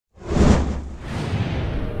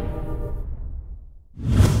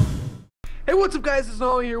Hey, what's up, guys? It's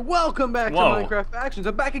Noah here. Welcome back Whoa. to Minecraft Actions.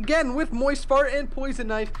 I'm back again with Moist Fart and Poison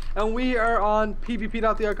Knife, and we are on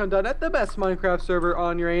pvp.thearchon.net, the best Minecraft server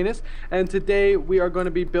on Uranus. And today we are going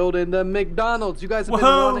to be building the McDonald's. You guys have been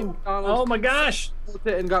wanting McDonald's. Oh my gosh!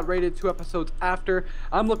 And got rated 2 episodes after.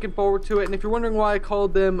 I'm looking forward to it. And if you're wondering why I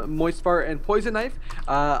called them Moist Fart and Poison Knife,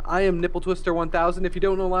 I am Nipple Twister 1000. If you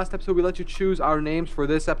don't know, last episode we let you choose our names for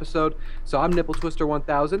this episode. So I'm Nipple Twister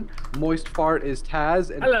 1000. Moist Fart is Taz.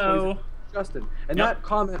 And hello. Poison Justin. And that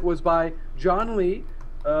comment was by John Lee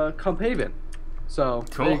Cumphaven. So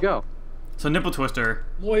Cool. there you go. So Nipple Twister,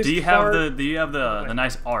 Moist do you have fart. the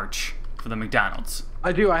nice arch for the McDonald's?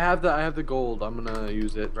 I do. I have the gold. I'm gonna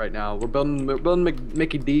use it right now. We're building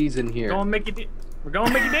Mickey D's in here. We're going Mickey D's.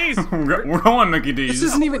 We're going Mickey D's. This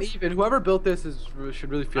isn't even even. Whoever built this should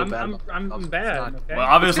really feel bad. I'm bad. Okay? Well, Well,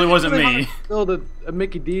 obviously it wasn't really me. hard to build a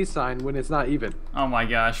Mickey D sign when it's not even. Oh my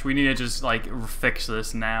gosh, we need to just like fix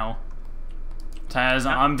this now. Taz,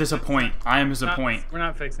 I'm disappointed. I am disappointed. We're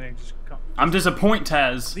not fixing it. Just come. I'm disappointed,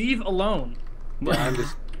 Taz. Leave alone. Yeah, I'm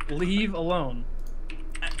just. Leave alone.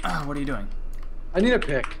 What are you doing? I need a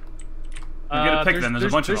pick. You get a pick then. There's a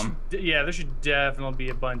bunch of them. Yeah, there should definitely be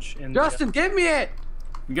a bunch in. Justin, give me it.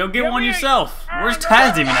 Go get one yourself. Where's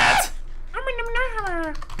Taz even at?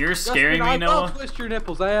 You're Justin, scaring me, I Noah. will twist your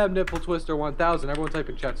nipples. I have Nipple Twister 1000. Everyone type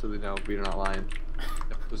in chat so they know we're not lying.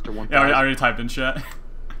 Nipple Twister 1000. Yeah, I already typed in chat.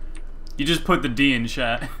 You just put the D in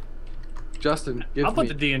chat. Justin, give I'll me. put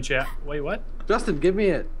the D in chat. Wait, what? Justin, give me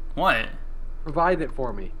it. What? Provide it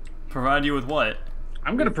for me. Provide you with what?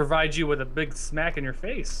 I'm gonna provide you with a big smack in your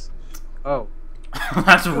face. Oh.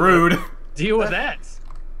 That's rude. Deal with that.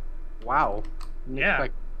 Wow. Yeah.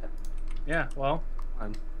 Yeah. Well,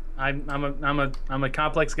 I'm a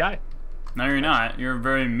complex guy. No, you're not. You're a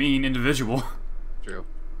very mean individual. True.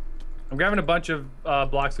 I'm grabbing a bunch of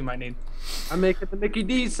blocks we might need. I'm making the Mickey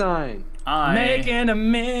D sign. Making a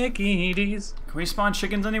Mickey D's. Can we spawn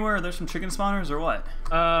chickens anywhere? Are there some chicken spawners or what?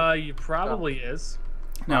 You probably is.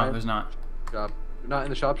 No, there's not. Job. You're not in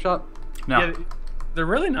the shop? No. Yeah, they're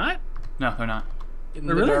really not. No, they're not. In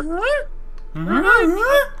They're the really dark.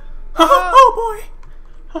 not. Oh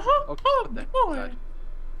boy! Okay, put that aside.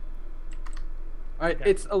 Alright,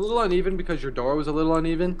 it's a little uneven because your door was a little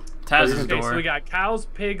uneven. Taz's Okay, door. so we got cows,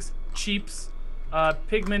 pigs, cheeps,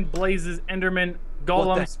 pigmen, blazes, endermen,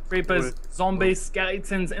 golems, creepers, zombies,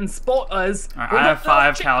 skeletons, and spotters. Alright, I have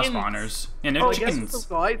 5 cow spawners. Yeah, no Oh, guess chickens. what's up,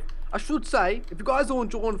 guys? I should say, if you guys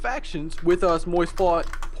want to join factions with us, Moist Fart,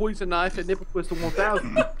 Poison Knife, and Nipple Twister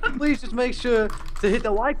 1000, please just make sure to hit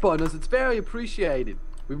the like button, as it's very appreciated.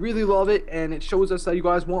 We really love it, and it shows us that you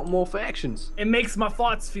guys want more factions. It makes my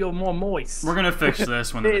farts feel more moist. We're gonna fix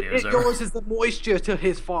this when the video's It over. yours is the moisture to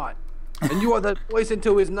his fart, and you are the poison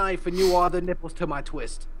to his knife, and you are the nipples to my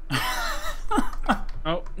twist.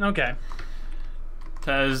 Oh, okay.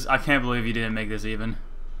 Taz, I can't believe you didn't make this even.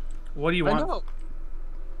 What do you I want? know.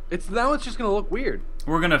 Now it's just gonna look weird.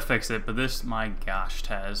 We're gonna fix it, but this, my gosh,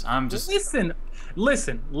 Taz, I'm just...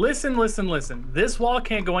 Listen. This wall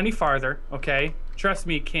can't go any farther, okay? Trust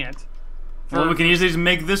me, it can't. Well, we can easily just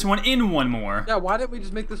make this one in one more. Yeah, why didn't we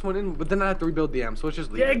just make this one in? But then I have to rebuild the M, so let's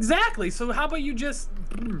just leave Yeah, it. exactly. So how about you just...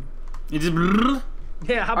 You just...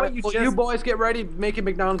 Yeah, how about Alright, you well, just... you boys get ready, making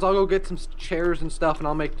McDonald's. I'll go get some chairs and stuff, and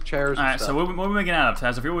I'll make the chairs and Alright, stuff. so what are we making out of, Taz?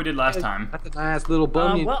 I forget what we did last time. That's a nice little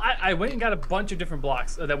bum. well, I went and got a bunch of different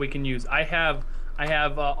blocks that we can use. I have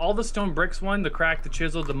all the stone bricks one, the cracked, the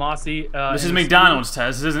chiseled, the mossy. This is McDonald's,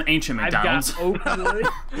 Taz. This isn't ancient McDonald's. I've got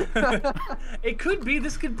oak wood. It could be.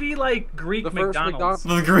 This could be like Greek The first McDonald's.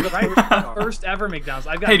 The Greek- Right? First ever McDonald's.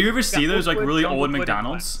 I've got, Hey, do you ever see I've got those like oak wood, really jungle old wood, and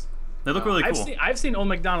McDonald's? They look really cool. I've seen old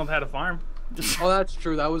McDonald had a farm. Oh, that's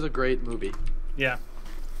true. That was a great movie. Yeah.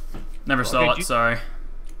 Never saw it, sorry.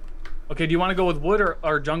 Okay, do you want to go with wood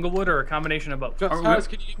or jungle wood or a combination of both? Taz,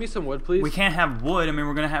 can you give me some wood, please? We can't have wood. I mean,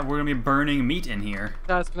 we're gonna be burning meat in here.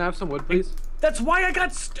 Taz, can I have some wood, please? That's why I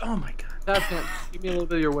got. Oh my god. Taz, give me a little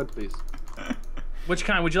bit of your wood, please. Which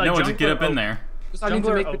kind? Would you like No one jungle just get or up in oak? there. Just I need to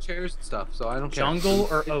Jungle or make the oak? chairs and stuff, so I don't care. Jungle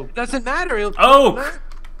or oak? It doesn't matter. Oak!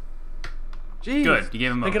 Jeez. Good, you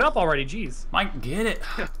gave him Pick oak. it up already. Jeez. Mike, get it.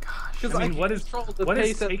 Oh, gosh. I mean, what is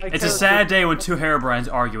taking- It's a sad day when 2 Herobrines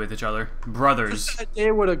argue with each other. Brothers. It's a sad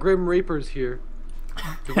day when a Grim Reaper's here.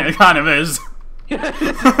 It kind of is.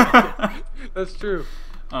 That's true.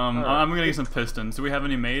 I'm gonna get some pistons. Do we have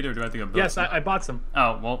any made, or do I have to go build Yes, some? I bought some.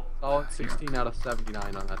 Oh, well, Solid 16 out of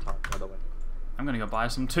 79 on that top, by the way. I'm gonna go buy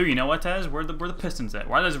some too. You know what, Taz? Where the pistons at?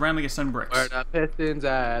 Why does randomly get some bricks? Where the pistons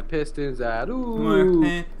at? Pistons at?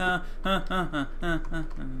 Ooh. The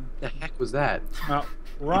heck was that? Oh,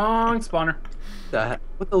 wrong spawner.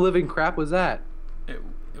 What the living crap was that? It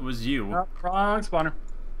was you. Oh, wrong spawner.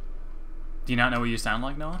 Do you not know what you sound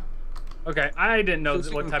like, Noah? Okay, I didn't know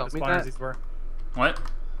So what you type can of tell me spawners that? these were. What?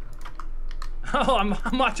 Oh,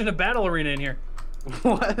 I'm watching a battle arena in here.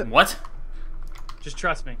 What? What? Just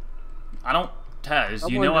trust me. I don't, Taz. You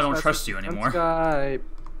Someone know I just don't messaged trust you on anymore. Skype.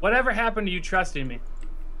 Whatever happened to you trusting me?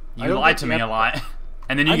 I You don't lied to think me you a have- lot,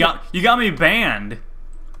 and then you I got me banned.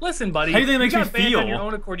 Listen, buddy. How do you think it makes me got banned on feel? your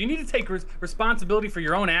own accord. You need to take responsibility for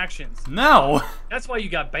your own actions. No, That's why you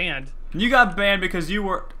got banned. you got banned because you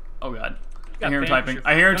were. Oh God, I got hear him banned typing.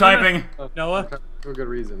 because I hear him No, no, no. typing. Oh, Noah? okay, for a good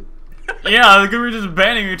reason. Yeah, the good reason is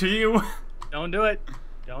banning me to you. Don't do it.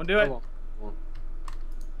 Don't do I it. won't.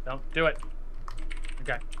 Don't do it.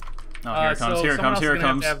 Okay. Oh, here it comes. So Here it someone comes. else Here is it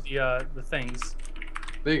gonna comes. have to have the things.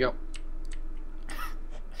 There you go.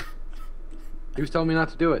 He was telling me not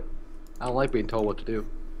to do it. I don't like being told what to do.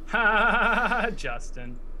 Ha,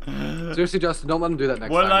 Justin. Seriously, Justin, don't let him do that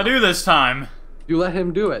next What time. did I do though. this time? You let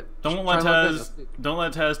him do it. Don't let Try like Taz. this. Don't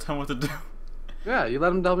let Taz tell me what to do. Yeah, you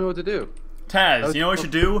let him tell me what to do. Taz, you know what you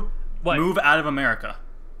should do? What? Move out of America.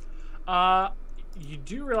 You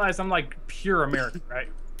do realize I'm like pure American, right?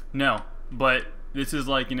 No, but this is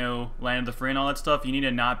like, you know, land of the free and all that stuff. You need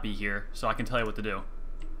to not be here so I can tell you what to do.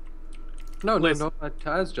 No, Listen. no,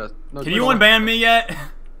 Taz just. No, Can you unban me yet?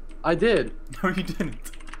 I did. No, you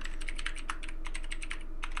didn't.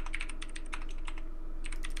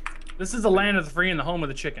 This is the land of the free and the home of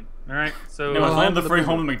the chicken. All right. So No, it's home land of of the the free,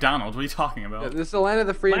 people. home of McDonald's. What are you talking Yeah, about? this is the land of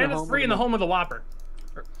the free land and of the the home. free and the home of the Whopper.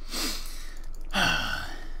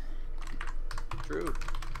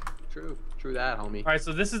 True. True that, homie. All right.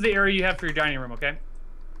 So this is the area you have for your dining room. Okay.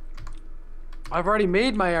 I've already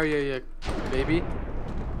made my area, baby.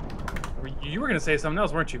 You were gonna say something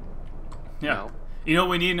else, weren't you? Yeah. No. You know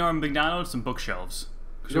what we need in our McDonald's? Some bookshelves.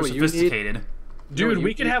 Because You know we're what you need? sophisticated. Dude, you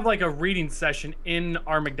we could need- have like a reading session in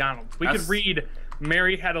our McDonald's. We That's- could read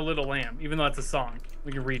 "Mary Had a Little Lamb," even though it's a song.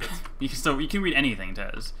 We can read it. You can read anything,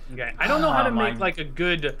 Tez. Okay. I don't know how to Oh, my- make like a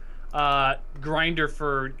good grinder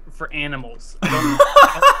for animals. I don't-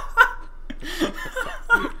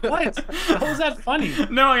 what? How was that funny?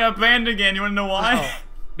 No, I got banned again. You wanna know why? Oh,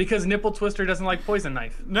 because Nipple Twister doesn't like poison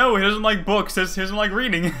knife. No, he doesn't like books. He doesn't like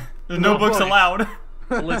reading. There's no No books books. allowed.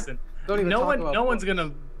 Listen, Don't even no talk one, about no one's books.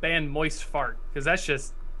 gonna ban moist fart because that's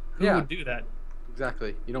just who Yeah. would do that.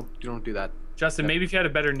 Exactly. You don't do that. Justin, maybe if you had a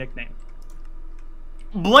better nickname.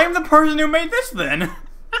 Blame the person who made this then.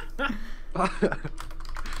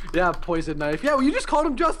 Yeah, poison knife. Yeah, well, you just called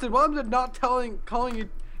him Justin. Why am I not calling you?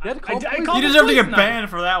 You had to call him I poison. called You him deserve to get poison banned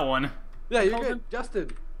for that one. Yeah, you're called good, him-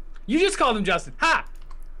 Justin. You just called him Justin. Ha!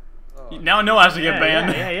 Now Noah has to get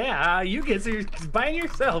banned. Yeah. You get ban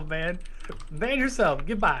yourself, man. Ban yourself.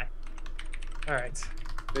 Goodbye. All right.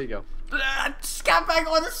 There you go. Just got back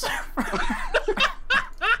on the server.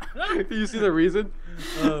 Do you see the reason?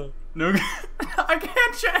 No, I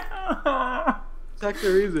can't check. Check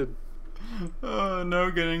the reason. No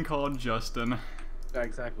getting called Justin. Yeah,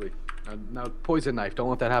 exactly. Now, poison knife. Don't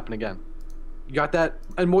let that happen again. You got that?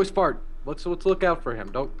 And moist fart. Let's look out for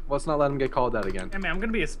him. Let's not let him get called that again. Hey, man, I'm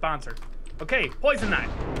gonna be a sponsor. Okay, poison knife.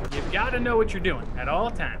 You've got to know what you're doing at all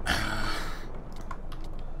times.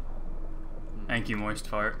 Thank you, Moist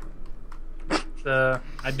Fart.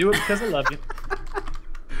 I do it because I love you.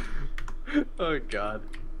 Oh God,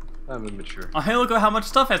 I'm immature. Oh, hey, look at how much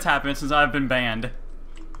stuff has happened since I've been banned.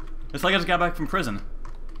 It's like I just got back from prison.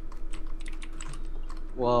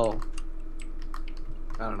 Well,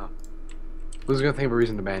 I don't know. I was gonna think of a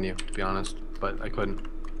reason to ban you, to be honest, but I couldn't.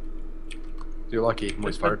 You're lucky,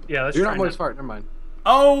 moist fart. Yeah, let's You're try not moist not- fart. Never mind.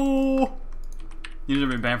 Oh! You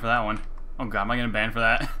deserve to be banned for that one. Oh God, am I getting banned for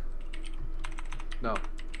that? No.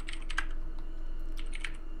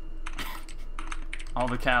 All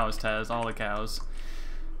the cows, Taz. All the cows.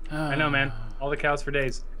 I know, man. All the cows for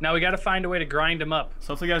days. Now we got to find a way to grind them up.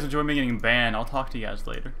 So if you guys enjoy me getting banned, I'll talk to you guys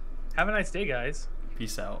later. Have a nice day, guys.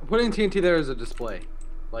 Peace out. Putting TNT there as a display.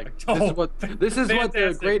 Like this Oh, is what the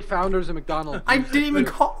fantastic. great founders of McDonald's. I used. didn't even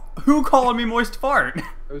call. Who called me Moist Fart?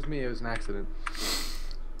 It was me. It was an accident.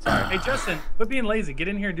 Hey, Justin, quit being lazy. Get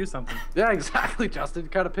in here and do something. Yeah, exactly, Justin.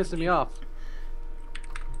 Kind of pissing me off.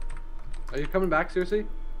 Are you coming back, seriously?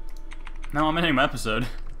 No, I'm ending my episode.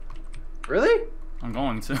 Really? I'm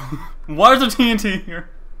going to. Why is there TNT here?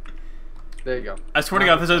 There you go. I swear to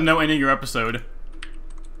God, this is no ending your episode.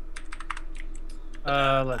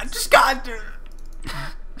 I Let's. just got.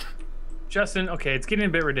 Justin, okay, it's getting a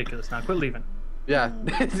bit ridiculous now. Quit leaving. Yeah,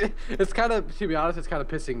 it's kind of, to be honest, it's kind of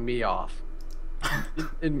pissing me off.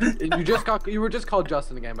 And you were just called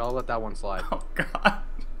Justin again, but I'll let that one slide. Oh God.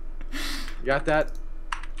 You got that?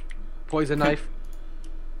 Poison knife.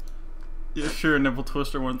 Yeah, sure. Nipple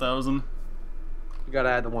Twister 1000. You gotta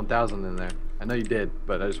add the 1000 in there. I know you did,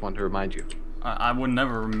 but I just wanted to remind you. I would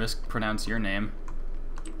never mispronounce your name.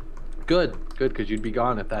 Good, because you'd be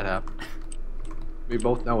gone if that happened. We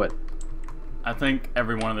both know it. I think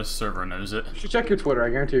everyone on this server knows it. You should check your Twitter.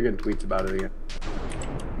 I guarantee you're getting tweets about it again.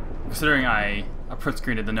 Considering I print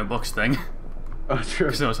screened the no books thing. Oh, true.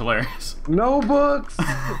 Because it was hilarious. No books!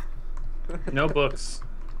 No books.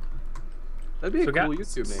 That'd be a cool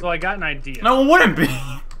YouTube name. So I got an idea. No, it wouldn't be.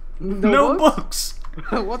 No books.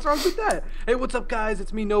 What's wrong with that? Hey, what's up, guys?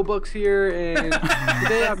 It's me, No Books here, and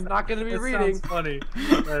today I'm not going to be reading. Sounds funny.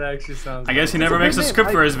 That actually sounds. I guess he never makes a script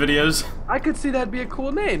for his videos. I could see that'd be a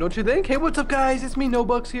cool name, don't you think? Hey, what's up, guys? It's me, No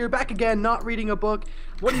Books here, back again, not reading a book.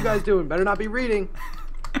 What are you guys doing? Better not be reading.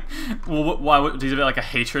 Well, why would do you have like a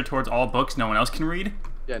hatred towards all books no one else can read?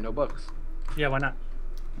 Yeah, no books. Yeah, why not?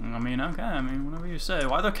 I mean, okay. I mean, whatever you say.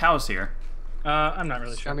 Why are there cows here? I'm not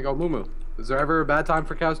really Just sure. trying to go moo. Is there ever a bad time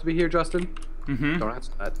for cows to be here, Justin? Mm-hmm. Don't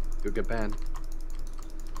answer that. You'll get banned.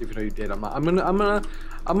 Even though you did, I'm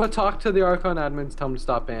gonna talk to the Archon admins, tell them to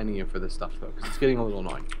stop banning you for this stuff though, because it's getting a little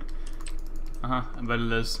annoying. I bet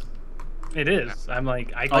it is. It is. I'm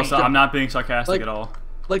like, Also, I'm not being sarcastic at all.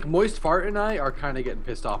 Like Moist Fart and I are kind of getting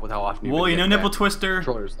pissed off with how often you. Well, you know, Nipple Twister.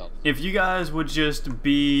 Stuff. If you guys would just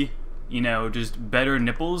be, you know, just better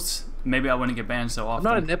nipples, maybe I wouldn't get banned so often.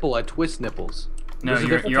 I'm not a nipple. I twist nipples. No,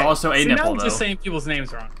 you're also a so nipple now I'm though. just saying people's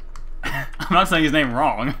names wrong. I'm not saying his name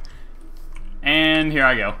wrong. And here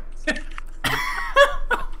I go.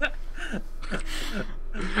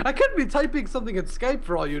 I could be typing something in Skype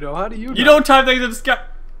for all you know. How do you know? You don't type things in Skype.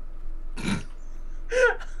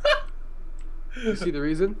 You see the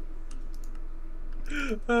reason?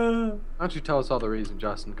 Why don't you tell us all the reason,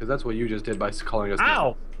 Justin? Because that's what you just did by calling us.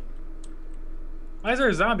 Ow! Why is there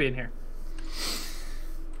a zombie in here?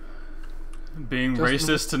 Being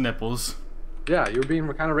racist to nipples. Yeah, you're being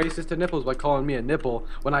kind of racist to nipples by calling me a nipple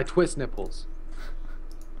when I twist nipples.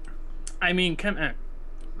 I mean, come on.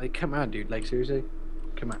 Like, come on, dude. Like, seriously?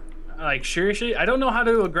 Come on. Like, seriously? I don't know how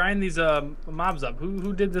to grind these mobs up.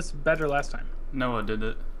 Who did this better last time? Noah did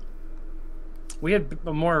it. We had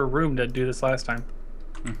more room to do this last time.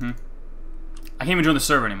 Mm-hmm. I can't even join the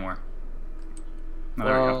server anymore. Oh,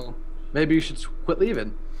 there we go. Maybe you should quit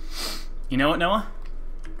leaving. You know what, Noah?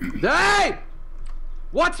 Hey!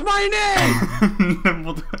 What's my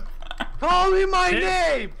name? Call me my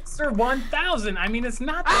name! Sir, 1,000. I mean, it's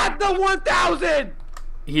not Add the 1,000!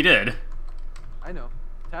 He did. I know.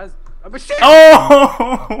 Taz. I'm a shit!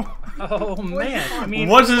 Oh! Oh, man. I mean,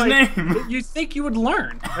 what's his name? You think you would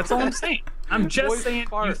learn. That's all I'm saying. I'm just Moist saying you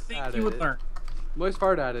Fart think you would learn. Moist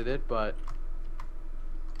Fart added it, but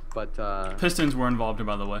Pistons were involved,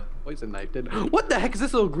 by the way. Poison Knife did. What the heck is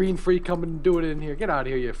this little green freak coming and doing in here? Get out of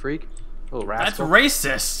here, you freak. Little rascal. That's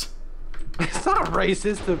racist. It's not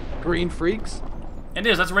racist to green freaks. It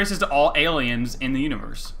is. That's racist to all aliens in the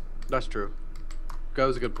universe. That's true. That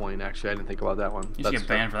was a good point, actually. I didn't think about that one. You should get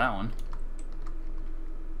banned for that one.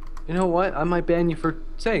 You know what? I might ban you for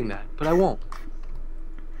saying that, but I won't.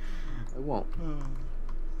 I won't.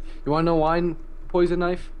 You want to know why, Poison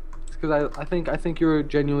Knife? It's because I think you're a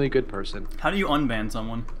genuinely good person. How do you unban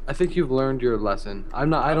someone? I think you've learned your lesson. I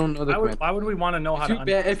don't know the why would we want to know how to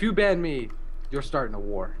unban? If you ban me, you're starting a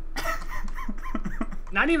war.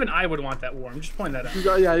 Not even I would want that war. I'm just pointing that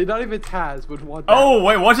out. Yeah, not even Taz would want that. Oh,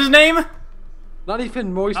 wait, what's his name? Not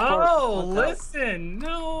even Moist Fart. Oh, listen.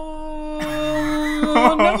 No.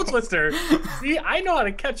 No, Twister. See, I know how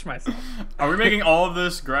to catch myself. Are we making all of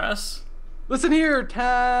this grass? Listen here,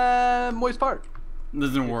 Moist Fart.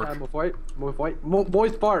 Doesn't work.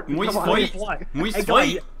 Moist Fart. Moist Hey,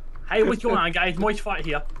 fight. Hey, what's going on, guys? Moist Fart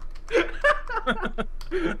here.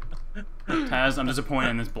 Taz, I'm disappointed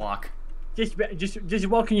in this block. Just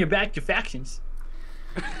welcome you back to factions.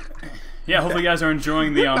 Yeah, hopefully you guys are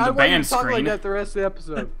enjoying the I band talk screen. like that the rest of the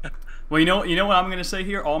episode. Well, you know what I'm gonna say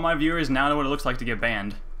here. All my viewers now know what it looks like to get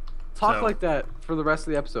banned. Talk like that for the rest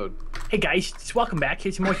of the episode. Hey guys, just welcome back.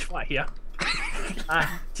 It's Moist Fart here.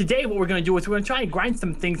 Today, what we're gonna do is we're gonna try and grind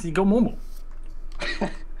some things and go moo.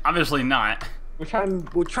 Obviously not. We're trying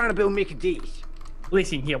to build Mickey D's.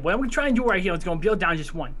 Listen here, what we're trying to do right here is gonna build down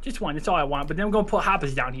just one. That's all I want. But then we're gonna put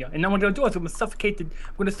hoppers down here, and then what we're gonna do is we're gonna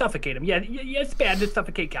suffocate them. Yeah, it's bad to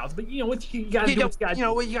suffocate cows, but you know what you gotta do. You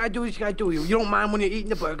know what you gotta do is you gotta do. You don't mind when you're eating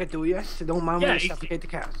the burger, do you? So don't mind when you suffocate the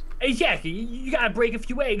cows. Exactly. You gotta break a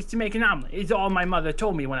few eggs to make an omelet. It's all my mother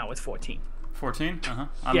told me when I was 14. 14? Uh-huh.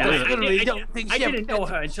 Yeah, I didn't know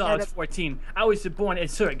her until I was 14. I was born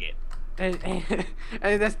as surrogate. And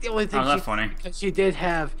that's the only thing. Oh, that's funny. She did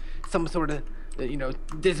have some sort of,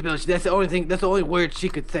 disability. That's the only thing. That's the only word she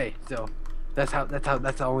could say. So, that's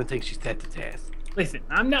the only thing she said to Taz. Listen,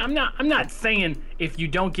 I'm not saying if you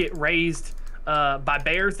don't get raised by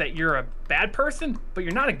bears that you're a bad person, but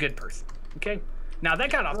you're not a good person. Okay. Now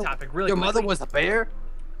that got off topic really Your quickly. mother was a bear?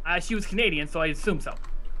 She was Canadian, so I assume so.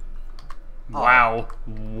 Wow.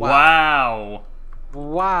 Wow.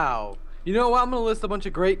 Wow. You know what? I'm going to list a bunch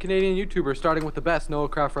of great Canadian YouTubers, starting with the best, Noah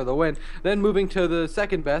Craft for the win, then moving to the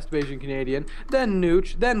second best, Beijing Canadian, then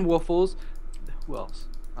Nooch, then Woofles. Who else?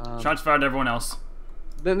 Shots fired to everyone else.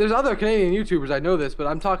 Then there's other Canadian YouTubers, I know this, but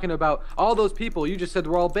I'm talking about all those people you just said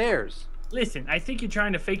were all bears. Listen, I think you're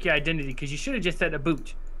trying to fake your identity because you should have just said a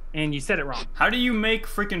boot, and you said it wrong. How do you make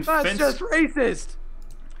freaking That's fence? just racist.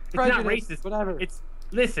 It's not Prejudice, racist. Whatever.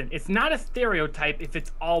 Listen, it's not a stereotype if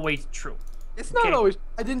it's always true. It's not okay. always.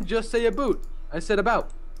 I didn't just say a boot. I said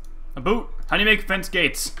about. A boot? How do you make fence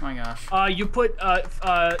gates? Oh my gosh. You put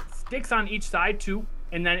sticks on each side too,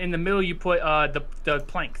 and then in the middle you put the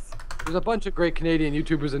planks. There's a bunch of great Canadian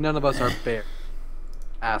YouTubers, and none of us are bear.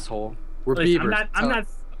 Asshole. We're Listen, beavers. I'm not.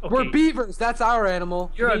 Okay. We're beavers. That's our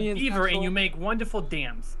animal. You're Canadian's a beaver, and national- you make wonderful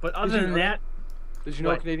dams. But other you than know that, Did you know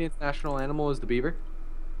What? Canadian's national animal is the beaver?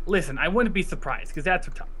 listen, I wouldn't be surprised because that's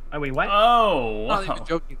what. I mean, what? Oh. I'm not Wow. even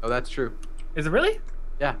joking though. That's true. Is it really?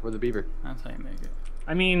 Yeah, we're the beaver. That's how you make it.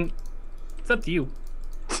 I mean, it's up to you.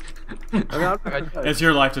 It's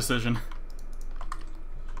your life decision.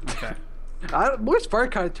 Okay. Moist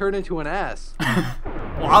Fart kind of turned into an ass.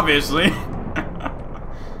 Well, obviously. I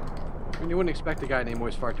mean, you wouldn't expect a guy named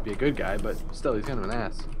Moist Fart to be a good guy, but still, he's kind of an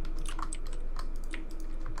ass.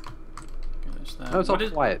 That. No, it's all What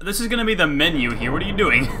is- quiet. This is gonna be the menu here. What are you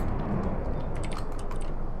doing?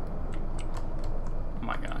 Oh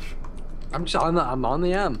my gosh. I'm on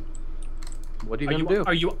the M. What are you gonna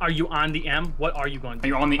do? Are you on the M? What are you going to Are do?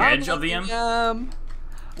 you on the edge of the M?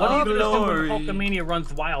 What Oh, are you going to do glory. when Hulkamania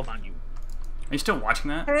runs wild on you? Are you still watching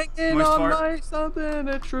that? Hanging Moist on Fart? by something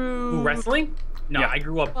to true. Who, wrestling? No, Yeah. I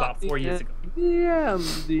grew up about 4 years ago.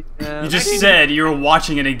 The M. You just said you were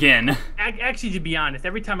watching it again. Actually, to be honest,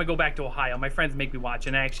 every time I go back to Ohio, my friends make me watch,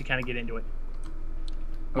 and I actually kind of get into it.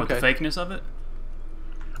 What, the Okay. fakeness of it?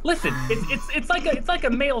 Listen, it's like a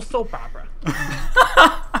male soap opera.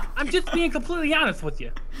 I'm just being completely honest with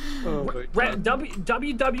you. Oh my God.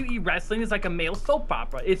 WWE wrestling is like a male soap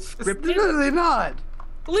opera. It's It's scripted. literally not.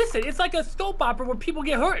 Listen, it's like a soap opera where people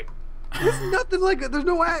get hurt. There's nothing like it. There's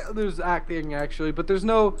no there's acting actually, but there's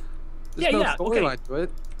no Yeah, yeah, storyline to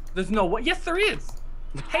it. There's no what? Yes, there is.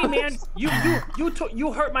 Hey man, you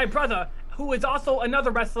hurt my brother, who is also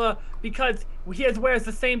another wrestler, because he wears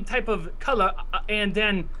the same type of color, and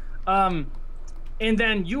then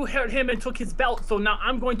you hurt him and took his belt. So now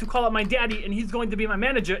I'm going to call up my daddy, and he's going to be my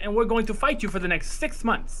manager, and we're going to fight you for the next 6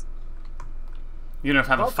 months. You're gonna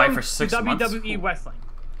have a fight for 6 months? WWE wrestling.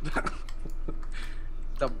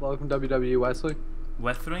 Welcome WWE Wrestling.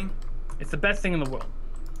 Wrestling? It's the best thing in the world.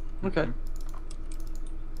 Okay.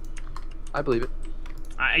 I believe it.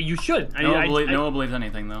 You should. No one believes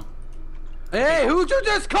anything though. Hey, who'd you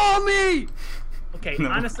just call me? Okay, No.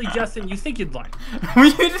 honestly, Justin, you think you'd learn.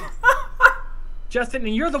 Justin,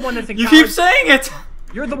 and you're the one that's in You college. keep saying it!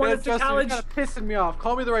 You're the one Yeah, that's in Justin, college. you're kind of pissing me off.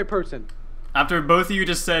 Call me the right person. After both of you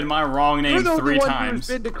just said my wrong name You're the 3 one times.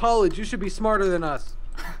 who's been to college. You should be smarter than us.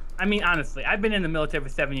 I mean, honestly, I've been in the military for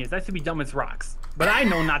 7 years. I should be dumb as rocks. But I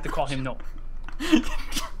know not to call him no.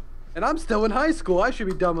 And I'm still in high school. I should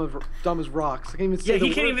be dumb as rocks. I can't even say Yeah, the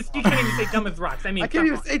you can't word even say dumb as rocks. I mean, I can't come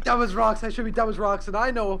even on. say dumb as rocks. I should be dumb as rocks, and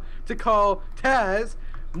I know to call Taz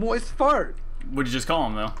Moist Fart. What'd you just call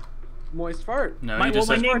him though? Moist Fart. No, My- you just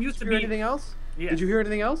well, my said. name used Did to you hear be. anything else? Yes. Did you hear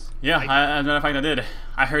anything else? Yeah, as a matter of fact, I did.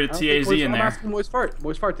 I heard a I don't think TAZ Moist- in I'm there. asking Moist Fart.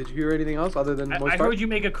 Moist Fart. Did you hear anything else other than Moist I Fart? heard you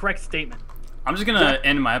make a correct statement. I'm just gonna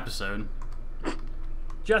end my episode.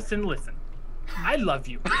 Justin, listen. I love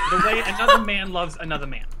you the way another man loves another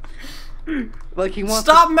man. Like he wants.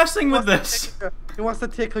 Stop messing with this. He wants to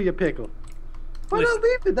tickle your pickle. Why Listen. not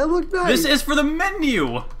leave it? That looked nice. This is for the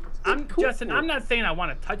menu. Cool. Justin, I'm not saying I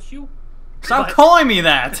want to touch you. Stop But- calling me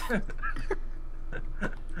that.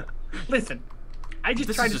 Listen, I just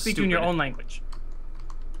This tried is to just speak to you in your stupid. own language.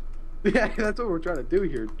 Yeah, that's what we're trying to do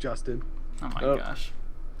here, Justin. Oh my Oh. gosh.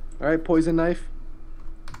 All right, poison knife.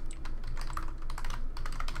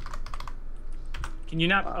 Can you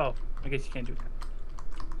not? Oh, I guess you can't do that.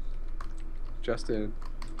 Justin.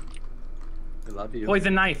 I love you.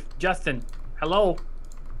 Poison knife, Justin. Hello.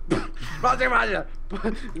 Roger.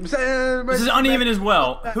 This is uneven as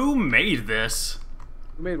well. Who made this?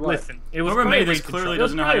 Made what? Listen, it was Whoever probably made this rate clearly control. It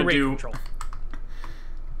was doesn't know how to probably rate do- control.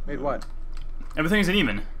 Made what? Everything is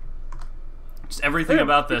uneven. Just everything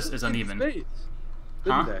about this is uneven. Didn't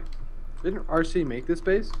Huh? they? Didn't RC make this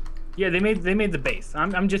base? Yeah, they made the base.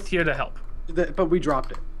 I'm just here to help. But we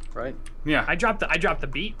dropped it, right? Yeah. I dropped the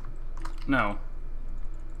beat. No.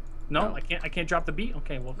 No, No. I can't drop the beat.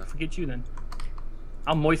 Okay, well, forget you then.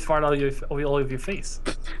 I'll moist fart all over your face.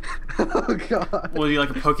 Oh God. Well, you like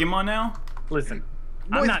a Pokemon now? Listen,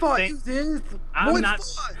 I'm Moist not fart, saying you did. I'm Moist not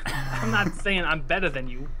fart. I'm not saying I'm better than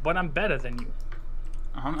you, but I'm better than you.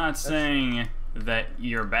 I'm not saying that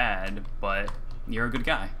you're bad, but you're a good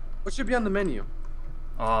guy. What should be on the menu?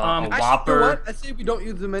 A Actually, Actually, you know Whopper. what? I say we don't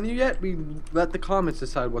use the menu yet. We let the comments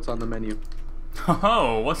decide what's on the menu.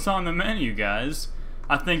 Oh, what's on the menu, guys?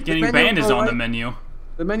 I think getting menu banned is go on the right- menu.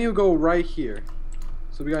 The menu go right here,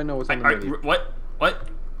 so we gotta know what's on the menu. What? What?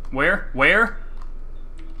 Where?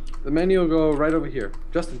 The menu will go right over here.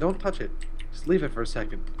 Justin, don't touch it. Just leave it for a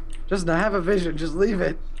second. Justin, I have a vision. Just leave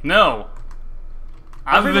it. No.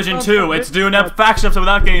 I have a Every vision time too. I It's vision- doing that faction episode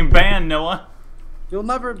without getting banned, Noah. You'll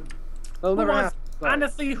never. That'll never happen. Sorry.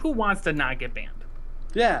 Honestly, who wants to not get banned?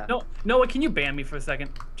 Yeah. No, Noah, can you ban me for a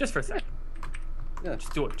second? Just for a second. Yeah.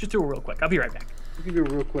 Just do it. Just do it real quick. I'll be right back. We can do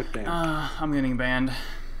a real quick thing. I'm getting banned.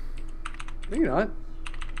 No, you're not.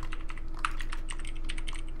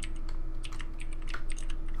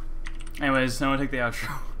 Anyways, Noah, take the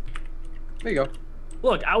outro. There you go.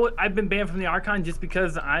 Look, I've been banned from the Archon just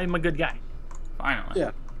because I'm a good guy. Finally.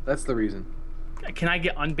 Yeah. That's the reason. Can I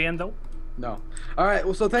get unbanned though? No. All right.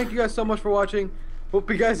 Well, so thank you guys so much for watching. Hope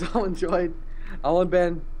you guys all enjoyed. I'll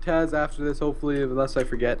unban Taz after this, hopefully, unless I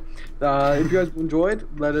forget. If you guys enjoyed,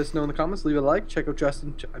 let us know in the comments. Leave a like. Check out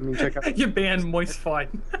Justin. Check out. You banned Moist Fart.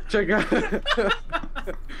 Check out.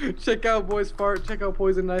 Check out Boys Fart. Check out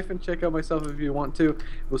Poison Knife, and check out myself if you want to.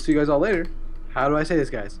 We'll see you guys all later. How do I say this,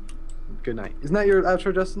 guys? Good night. Isn't that your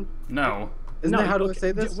outro, Justin? No. Isn't that how do I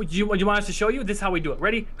say this? Would you want us to show you? This is how we do it.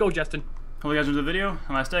 Ready? Go, Justin. Hope you guys enjoyed the video. Have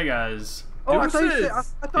a nice day, guys. Oh, I thought you said,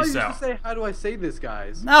 Deuces. I thought you Peace used to out. say, how do I say this,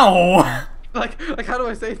 guys? No. Like how do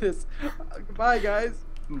I say this? Goodbye, guys.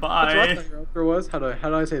 That's what I Bye. thought your outro was. How do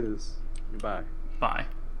I say this? Goodbye. Bye.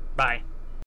 Bye.